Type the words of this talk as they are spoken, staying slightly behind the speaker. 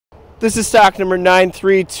This is stock number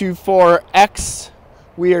 9324X.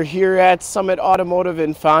 We are here at Summit Automotive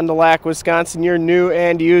in Fond du Lac, Wisconsin, your new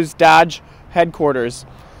and used Dodge headquarters.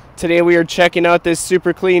 Today we are checking out this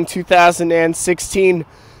super clean 2016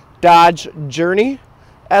 Dodge Journey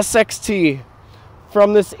SXT.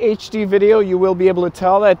 From this HD video, you will be able to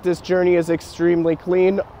tell that this Journey is extremely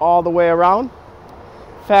clean all the way around.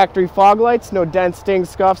 Factory fog lights, no dents, dings,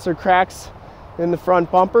 scuffs, or cracks in the front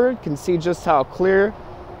bumper. You can see just how clear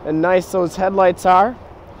and nice those headlights are.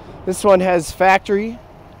 This one has factory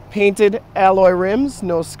painted alloy rims,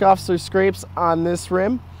 no scuffs or scrapes on this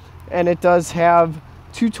rim, and it does have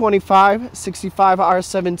 225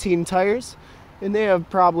 65R17 tires, and they have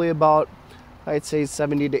probably about, I'd say,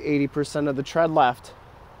 70 to 80% of the tread left.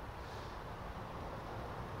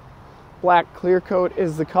 Black clear coat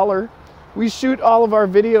is the color. We shoot all of our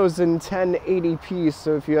videos in 1080p,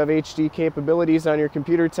 so if you have HD capabilities on your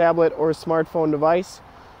computer, tablet, or smartphone device,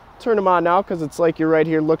 turn them on now because it's like you're right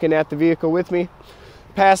here looking at the vehicle with me.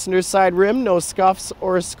 Passenger side rim, no scuffs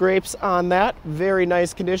or scrapes on that. Very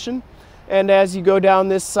nice condition. And as you go down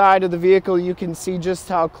this side of the vehicle, you can see just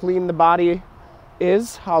how clean the body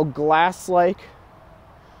is, how glass-like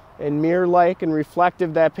and mirror-like and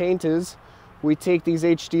reflective that paint is. We take these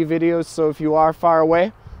HD videos, so if you are far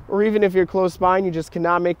away, or even if you're close by and you just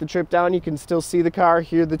cannot make the trip down, you can still see the car,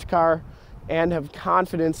 hear the car, and have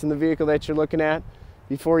confidence in the vehicle that you're looking at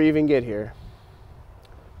before you even get here.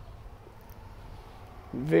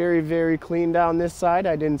 Very, very clean down this side.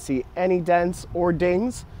 I didn't see any dents or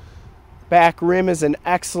dings. Back rim is in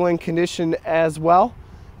excellent condition as well.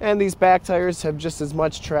 And these back tires have just as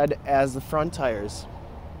much tread as the front tires.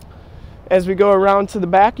 As we go around to the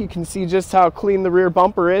back, you can see just how clean the rear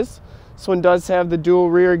bumper is. This one does have the dual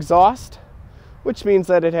rear exhaust, which means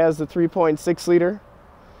that it has the 3.6 liter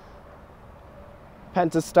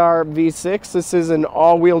Pentastar V6. This is an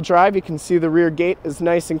all-wheel drive. You can see the rear gate is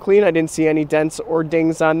nice and clean. I didn't see any dents or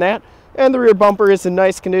dings on that. And the rear bumper is in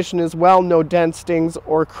nice condition as well. No dents, dings,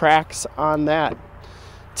 or cracks on that.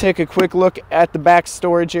 Take a quick look at the back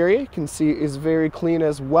storage area. You can see it is very clean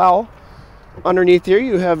as well. Underneath here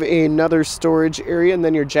you have another storage area, and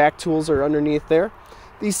then your jack tools are underneath there.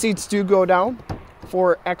 These seats do go down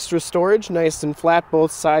for extra storage, nice and flat.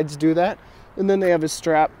 Both sides do that. And then they have a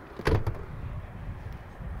strap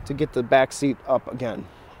to get the back seat up again.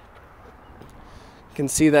 You can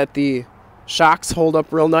see that the shocks hold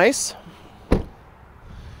up real nice.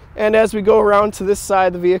 And as we go around to this side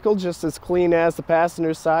of the vehicle, just as clean as the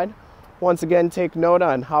passenger side. Once again, take note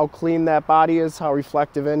on how clean that body is, how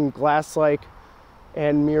reflective and glass-like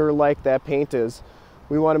and mirror-like that paint is.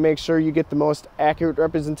 We want to make sure you get the most accurate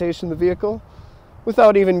representation of the vehicle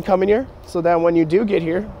without even coming here, so that when you do get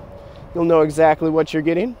here, you'll know exactly what you're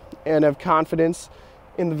getting and have confidence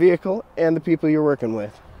in the vehicle and the people you're working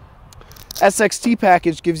with. SXT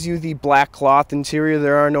package gives you the black cloth interior.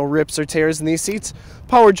 There are no rips or tears in these seats.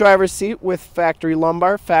 Power driver's seat with factory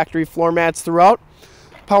lumbar, factory floor mats throughout,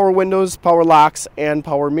 power windows, power locks, and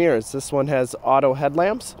power mirrors. This one has auto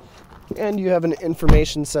headlamps, and you have an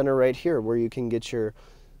information center right here where you can get your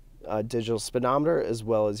digital speedometer as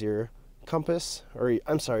well as your compass, or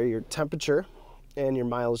I'm sorry, your temperature and your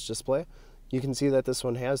mileage display. You can see that this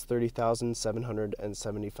one has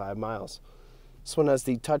 30,775 miles. This one has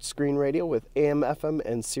the touchscreen radio with AM, FM,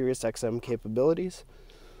 and Sirius XM capabilities.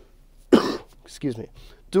 Excuse me.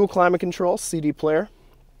 Dual climate control, CD player.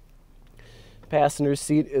 Passenger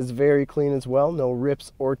seat is very clean as well. No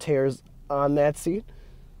rips or tears on that seat.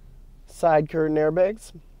 Side curtain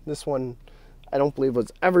airbags. This one I don't believe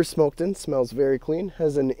was ever smoked in. Smells very clean.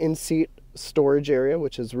 Has an in-seat storage area,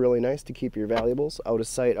 which is really nice to keep your valuables out of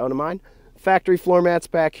sight, out of mind. Factory floor mats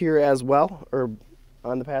back here as well, or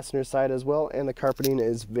on the passenger side as well, and the carpeting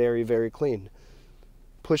is very, very clean.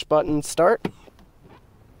 Push button start.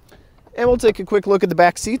 And we'll take a quick look at the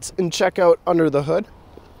back seats and check out under the hood.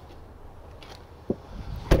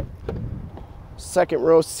 Second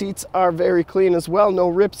row seats are very clean as well. No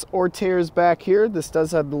rips or tears back here. This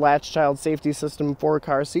does have the latch child safety system for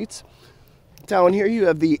car seats. Down here you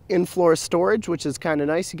have the in-floor storage, which is kind of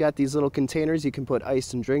nice. You got these little containers. You can put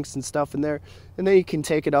ice and drinks and stuff in there, and then you can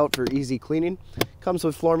take it out for easy cleaning. Comes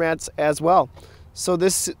with floor mats as well. So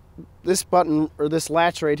this button, or this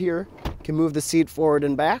latch right here, can move the seat forward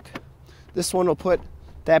and back. This one will put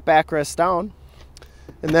that backrest down,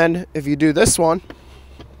 and then if you do this one,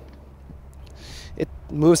 it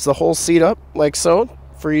moves the whole seat up like so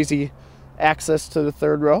for easy access to the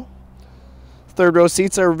third row. Third row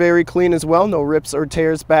seats are very clean as well. No rips or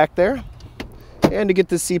tears back there. And to get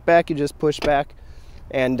the seat back, you just push back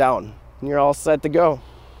and down. And you're all set to go.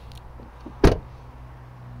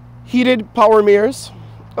 Heated power mirrors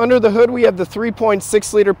Under the hood, we have the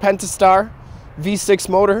 3.6 liter Pentastar V6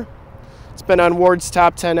 motor. It's been on Ward's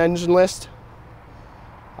top 10 engine list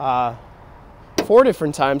 4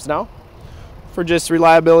 different times now for just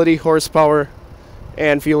reliability, horsepower,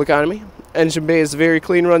 and fuel economy. Engine bay is very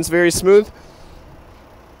clean, runs very smooth.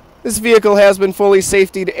 This vehicle has been fully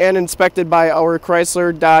safetied and inspected by our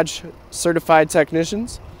Chrysler Dodge certified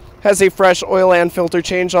technicians. Has a fresh oil and filter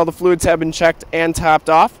change. All the fluids have been checked and topped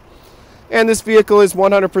off. And this vehicle is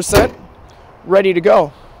 100% ready to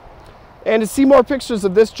go. And to see more pictures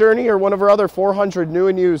of this Journey or one of our other 400 new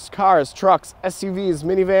and used cars, trucks, SUVs,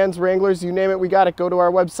 minivans, Wranglers, you name it, we got it. Go to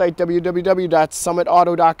our website,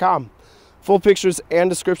 www.summitauto.com. Full pictures and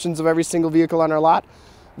descriptions of every single vehicle on our lot.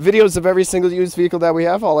 Videos of every single used vehicle that we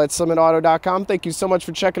have, all at summitauto.com. Thank you so much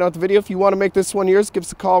for checking out the video. If you want to make this one yours, give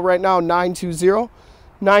us a call right now,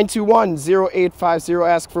 920-921-0850.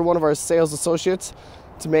 Ask for one of our sales associates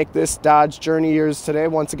to make this Dodge Journey yours today.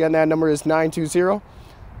 Once again, that number is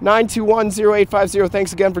 920-921-0850.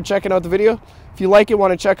 Thanks again for checking out the video. If you like it,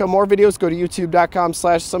 want to check out more videos, go to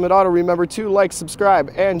youtube.com/summitauto. Remember to like,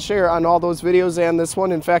 subscribe, and share on all those videos and this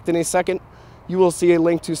one. In fact, in a second, you will see a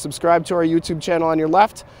link to subscribe to our YouTube channel on your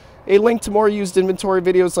left, a link to more used inventory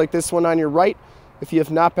videos like this one on your right. If you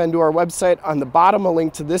have not been to our website, on the bottom, a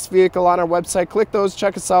link to this vehicle on our website. Click those,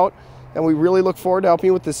 check us out, and we really look forward to helping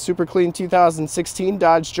you with this super clean 2016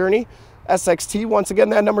 Dodge Journey SXT. Once again,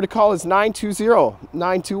 that number to call is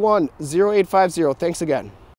 920-921-0850. Thanks again.